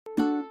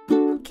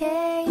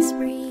case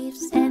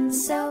briefs, and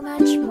so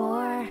much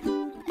more.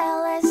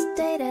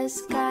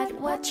 LSData's got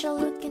what you're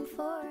looking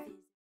for.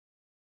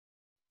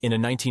 In a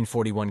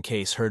 1941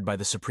 case heard by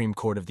the Supreme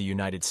Court of the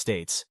United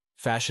States,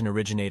 Fashion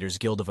Originators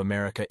Guild of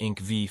America Inc.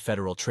 v.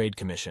 Federal Trade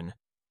Commission,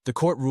 the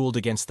court ruled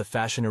against the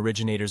Fashion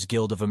Originators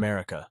Guild of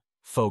America,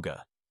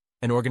 FOGA,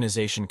 an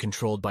organization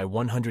controlled by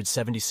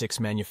 176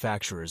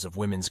 manufacturers of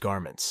women's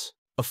garments.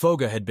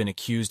 FOGA had been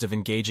accused of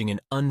engaging in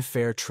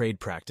unfair trade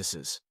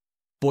practices,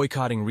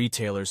 boycotting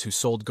retailers who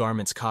sold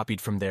garments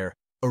copied from their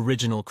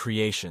original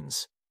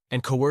creations,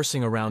 and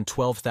coercing around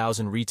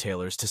 12,000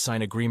 retailers to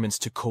sign agreements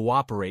to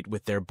cooperate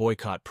with their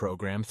boycott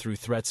program through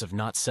threats of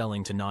not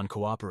selling to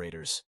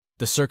non-cooperators.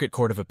 The Circuit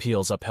Court of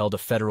Appeals upheld a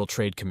Federal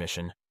Trade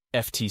Commission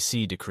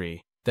 (FTC)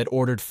 decree that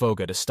ordered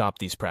FOGA to stop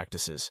these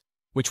practices,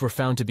 which were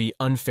found to be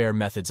unfair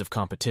methods of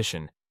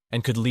competition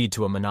and could lead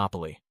to a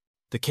monopoly.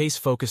 The case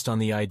focused on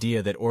the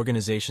idea that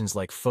organizations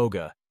like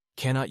FOGA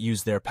cannot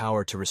use their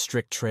power to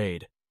restrict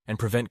trade and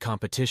prevent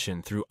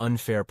competition through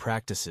unfair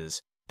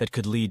practices that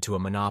could lead to a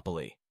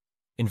monopoly,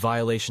 in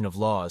violation of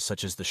laws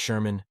such as the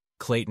Sherman,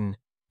 Clayton,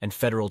 and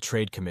Federal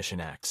Trade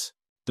Commission Acts.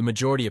 The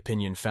majority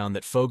opinion found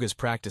that FOGA's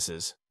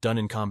practices, done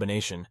in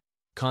combination,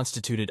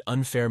 constituted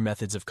unfair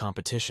methods of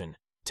competition,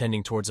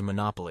 tending towards a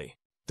monopoly.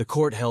 The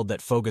court held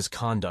that FOGA's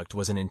conduct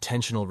was an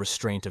intentional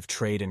restraint of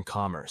trade and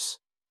commerce,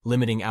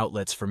 limiting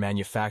outlets for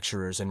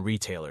manufacturers and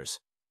retailers,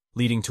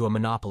 leading to a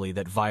monopoly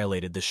that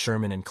violated the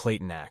Sherman and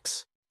Clayton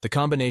Acts. The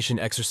combination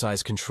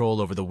exercised control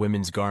over the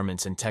women's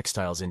garments and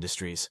textiles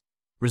industries,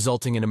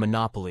 resulting in a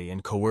monopoly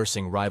and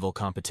coercing rival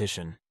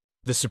competition.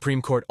 The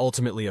Supreme Court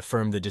ultimately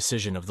affirmed the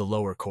decision of the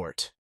lower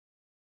court.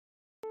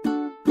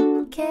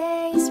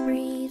 Case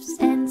briefs,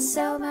 and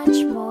so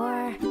much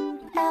more.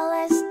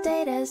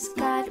 LSData's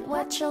got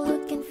what you're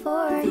looking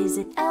for.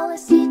 Visit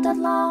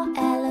lsd.law,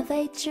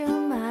 elevate your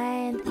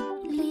mind,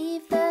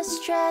 leave the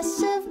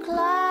stress of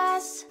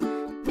class.